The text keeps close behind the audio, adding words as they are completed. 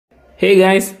Hey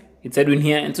guys, it's Edwin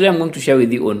here, and today I'm going to share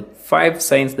with you on 5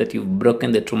 signs that you've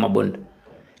broken the trauma bond.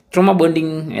 Trauma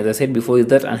bonding, as I said before, is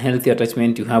that unhealthy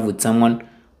attachment you have with someone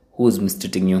who's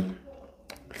mistreating you.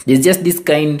 There's just this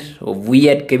kind of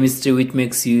weird chemistry which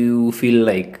makes you feel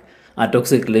like a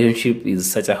toxic relationship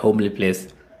is such a homely place.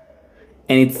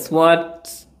 And it's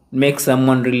what makes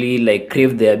someone really like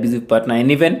crave their abusive partner and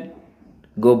even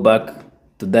go back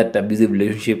to that abusive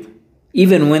relationship,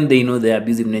 even when they know their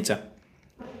abusive nature.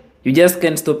 You just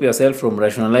can't stop yourself from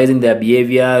rationalizing their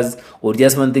behaviors or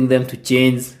just wanting them to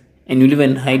change, and you'll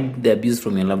even hide the abuse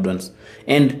from your loved ones.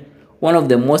 And one of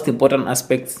the most important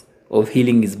aspects of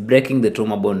healing is breaking the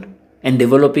trauma bond and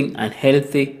developing a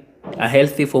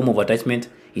healthy form of attachment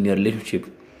in your relationship.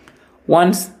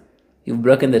 Once you've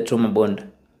broken the trauma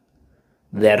bond,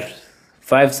 there are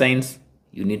 5 signs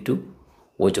you need to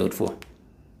watch out for.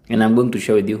 And I'm going to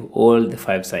share with you all the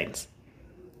 5 signs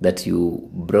that you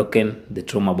broken the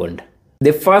trauma bond.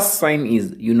 The first sign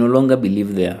is you no longer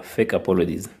believe their fake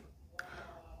apologies.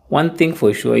 One thing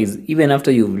for sure is even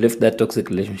after you've left that toxic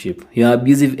relationship, your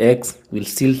abusive ex will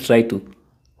still try to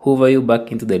hoover you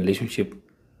back into the relationship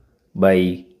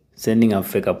by sending a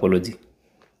fake apology.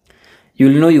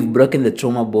 You'll know you've broken the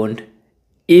trauma bond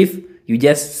if you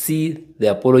just see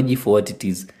the apology for what it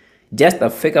is. Just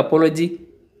a fake apology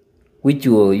which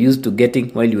you were used to getting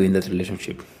while you were in that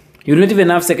relationship. You'll not even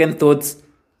have second thoughts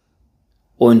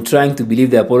on trying to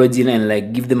believe the apology and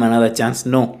like give them another chance.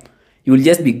 No, you will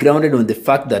just be grounded on the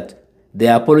fact that the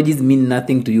apologies mean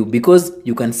nothing to you because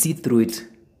you can see through it.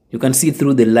 You can see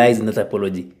through the lies in that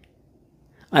apology.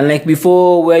 Unlike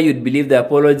before, where you'd believe the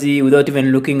apology without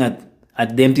even looking at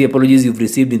the empty apologies you've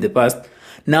received in the past,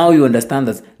 now you understand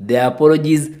that the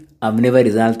apologies have never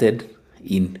resulted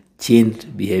in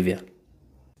changed behavior.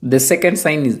 The second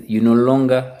sign is you no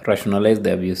longer rationalize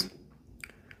the abuse.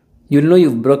 You'll know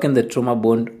you've broken the trauma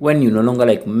bond when you no longer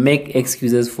like make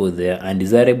excuses for their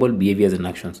undesirable behaviors and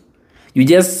actions. You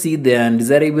just see their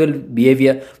undesirable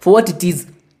behavior for what it is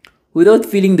without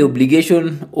feeling the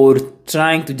obligation or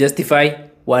trying to justify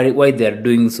why they're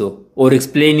doing so or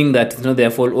explaining that it's not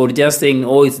their fault or just saying,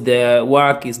 oh, it's their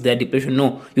work, it's their depression.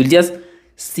 No, you'll just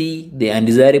see the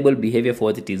undesirable behavior for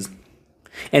what it is.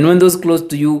 And when those close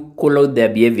to you call out their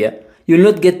behavior, you'll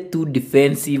not get too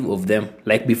defensive of them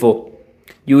like before.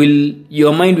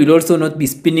 Your mind will also not be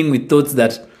spinning with thoughts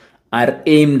that are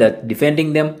aimed at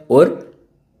defending them or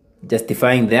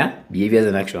justifying their behaviors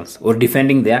and actions or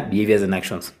defending their behaviors and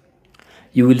actions.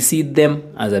 You will see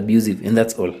them as abusive, and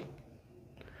that's all.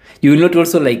 You will not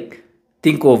also like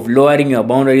think of lowering your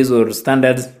boundaries or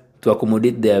standards to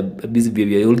accommodate their abusive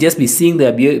behavior. You will just be seeing the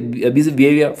abusive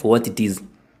behavior for what it is.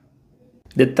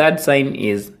 The third sign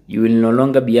is you will no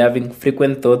longer be having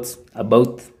frequent thoughts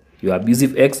about your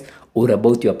abusive ex or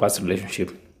about your past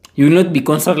relationship. You will not be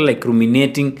constantly like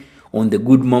ruminating on the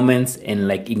good moments and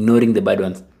like ignoring the bad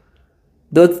ones.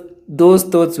 Those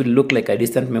thoughts will look like a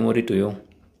distant memory to you.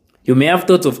 You may have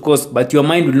thoughts, of course, but your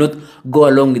mind will not go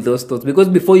along with those thoughts because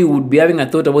before you would be having a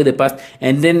thought about the past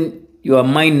and then your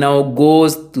mind now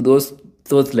goes to those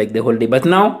thoughts like the whole day. But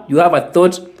now you have a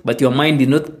thought, but your mind is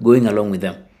not going along with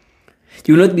them.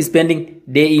 You will not be spending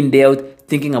day in, day out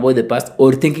thinking about the past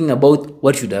or thinking about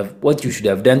what you should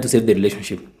have done to save the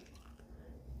relationship.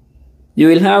 You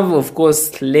will have, of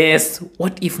course, less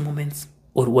what if moments.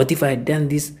 Or what if I had done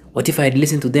this? What if I had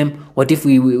listened to them? What if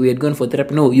we had gone for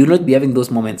therapy? No, you will not be having those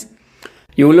moments.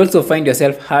 You will also find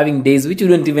yourself having days which you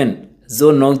don't even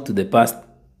zone out to the past.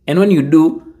 And when you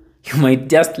do, you might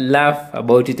just laugh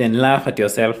about it and laugh at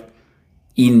yourself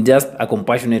in just a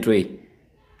compassionate way.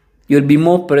 You'll be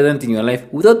more present in your life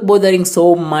without bothering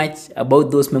so much about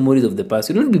those memories of the past.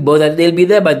 You don't be bothered. They'll be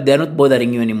there, but they're not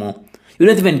bothering you anymore. You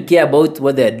don't even care about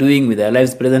what they're doing with their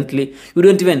lives presently. You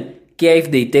don't even care if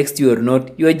they text you or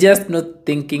not. You are just not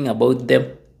thinking about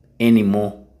them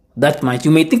anymore that much.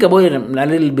 You may think about it a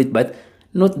little bit, but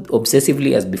not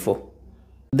obsessively as before.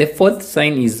 The fourth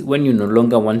sign is when you no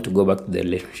longer want to go back to the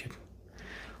relationship.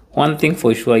 One thing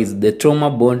for sure is the trauma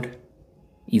bond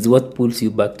is what pulls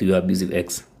you back to your abusive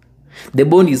ex. The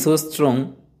bond is so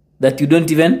strong that you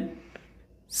don't even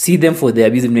see them for their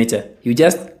abusive nature. You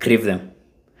just crave them.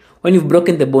 When you've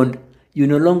broken the bond, you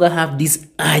no longer have this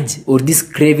urge or this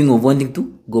craving of wanting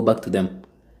to go back to them.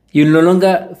 You no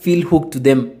longer feel hooked to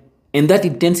them. And that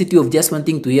intensity of just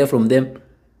wanting to hear from them,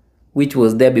 which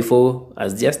was there before,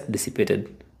 has just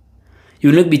dissipated.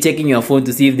 You will not be checking your phone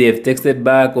to see if they have texted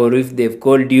back or if they've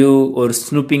called you or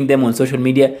snooping them on social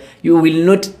media. You will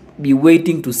not be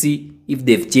waiting to see if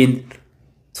they've changed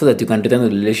so that you can return to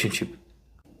the relationship.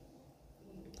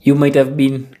 You might have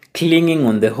been clinging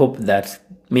on the hope that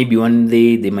Maybe one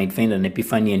day they might find an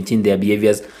epiphany and change their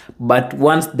behaviors. But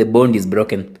once the bond is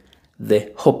broken,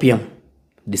 the hopium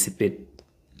dissipates.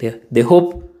 The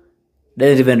hope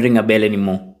doesn't even ring a bell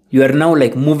anymore. You are now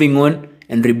like moving on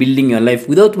and rebuilding your life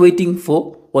without waiting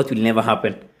for what will never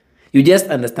happen. You just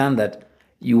understand that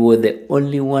you were the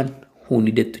only one who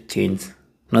needed to change,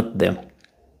 not them.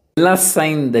 The last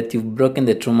sign that you've broken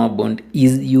the trauma bond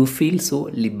is you feel so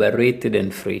liberated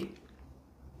and free.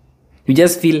 You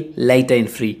just feel lighter and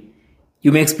free.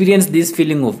 You may experience this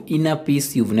feeling of inner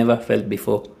peace you've never felt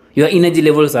before. Your energy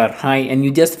levels are high and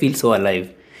you just feel so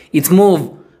alive. It's more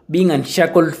of being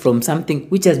unshackled from something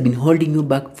which has been holding you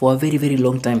back for a very, very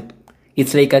long time.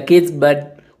 It's like a caged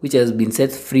bird which has been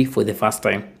set free for the first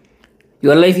time.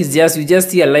 Your life is you just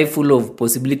see a life full of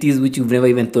possibilities which you've never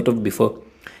even thought of before.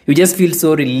 You just feel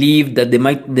so relieved that the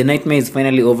nightmare is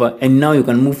finally over and now you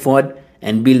can move forward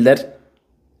and build that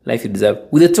life you deserve.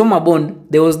 With the trauma bond,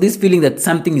 there was this feeling that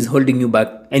something is holding you back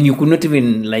and you could not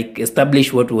even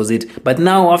establish what was it. But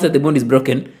now after the bond is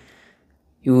broken,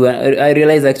 I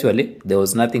realized actually there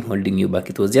was nothing holding you back.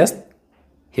 It was just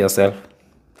yourself.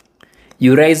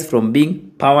 You rise from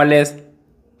being powerless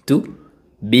to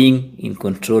being in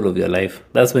control of your life.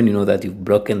 That's when you know that you've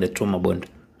broken the trauma bond.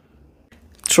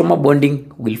 Trauma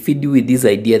bonding will feed you with this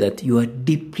idea that you are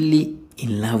deeply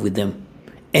in love with them.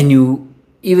 And you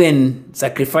even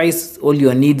sacrifice all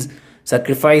your needs,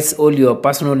 sacrifice all your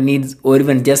personal needs, or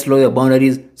even just lower your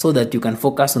boundaries so that you can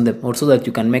focus on them or so that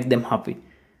you can make them happy.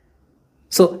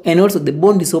 So, and also the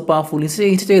bond is so powerful.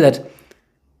 Instead that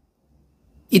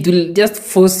it will just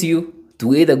force you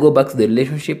to either go back to the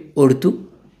relationship or to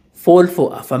fall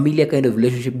for a familiar kind of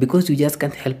relationship because you just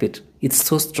can't help it. It's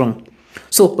so strong.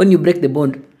 So when you break the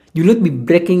bond, you'll not be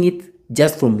breaking it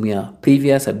just from your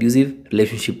previous abusive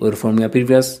relationship or from your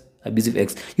previous abusive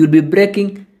ex. You'll be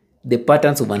breaking the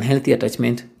patterns of unhealthy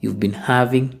attachment you've been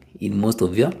having in most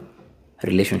of your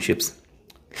relationships.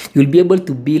 You'll be able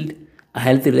to build a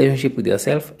healthy relationship with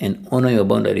yourself and honor your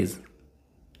boundaries.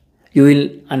 You will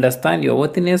understand your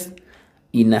worthiness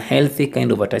in a healthy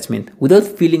kind of attachment without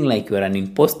feeling like you are an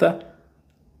imposter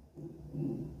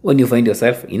when you find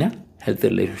yourself in a healthy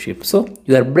relationship. So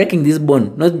you are breaking this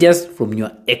bond, not just from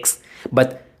your ex,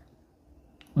 but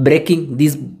breaking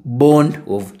this bond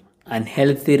of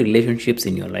unhealthy relationships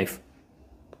in your life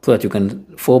so that you can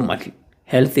form a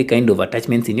healthy kind of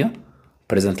attachments in your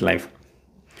present life.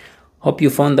 Hope you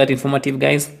found that informative,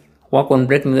 guys. Work on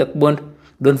breaking that bond.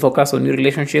 Don't focus on your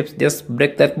relationships. Just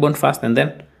break that bond first and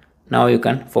then now you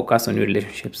can focus on your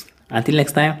relationships. Until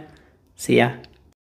next time, see ya.